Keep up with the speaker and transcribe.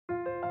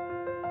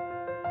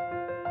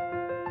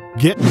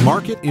Get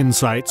market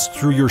insights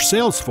through your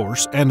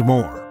Salesforce and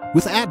more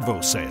with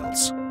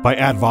Advosales by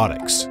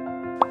Advosales.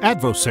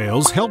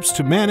 Advosales helps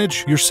to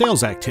manage your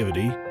sales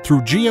activity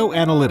through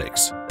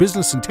geo-analytics,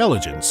 business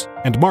intelligence,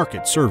 and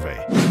market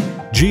survey.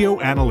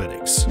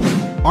 Geo-analytics.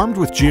 Armed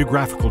with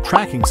geographical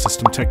tracking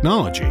system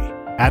technology,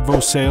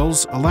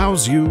 Advosales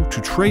allows you to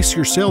trace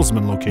your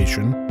salesman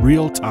location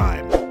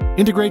real-time.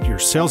 Integrate your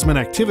salesman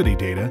activity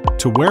data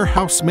to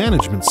warehouse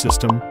management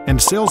system and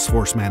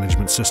Salesforce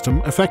management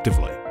system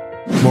effectively.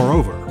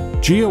 Moreover,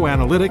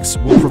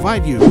 GeoAnalytics will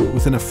provide you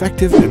with an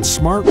effective and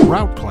smart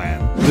route plan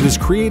that is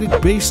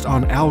created based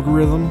on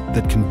algorithm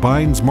that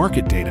combines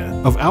market data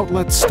of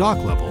outlet stock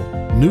level,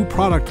 new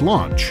product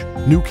launch,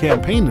 new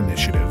campaign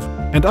initiative,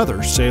 and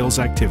other sales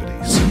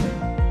activities.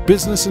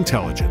 Business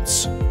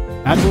intelligence.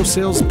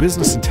 Advosales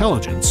Business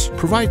Intelligence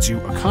provides you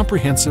a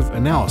comprehensive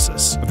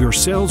analysis of your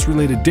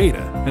sales-related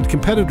data and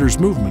competitors'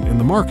 movement in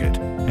the market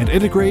and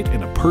integrate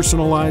in a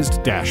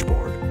personalized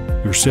dashboard.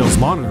 Your sales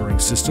monitoring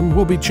system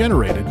will be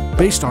generated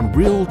based on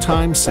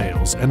real-time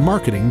sales and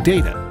marketing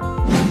data.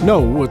 Know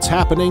what's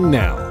happening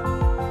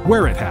now,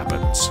 where it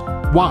happens,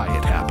 why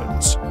it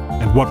happens,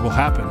 and what will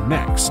happen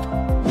next.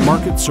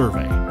 Market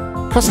survey.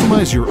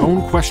 Customize your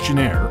own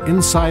questionnaire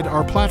inside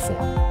our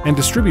platform and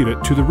distribute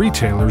it to the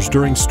retailers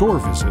during store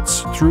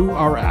visits through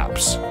our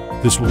apps.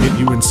 This will get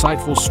you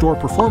insightful store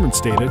performance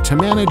data to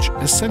manage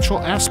essential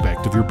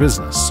aspects of your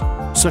business,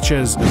 such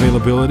as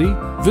availability,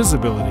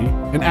 visibility,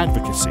 and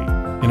advocacy,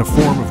 in a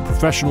form of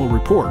professional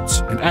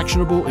reports and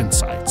actionable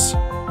insights.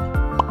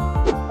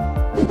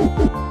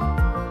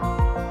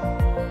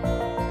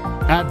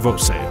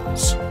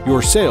 Advosales,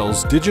 your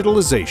sales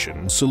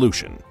digitalization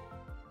solution.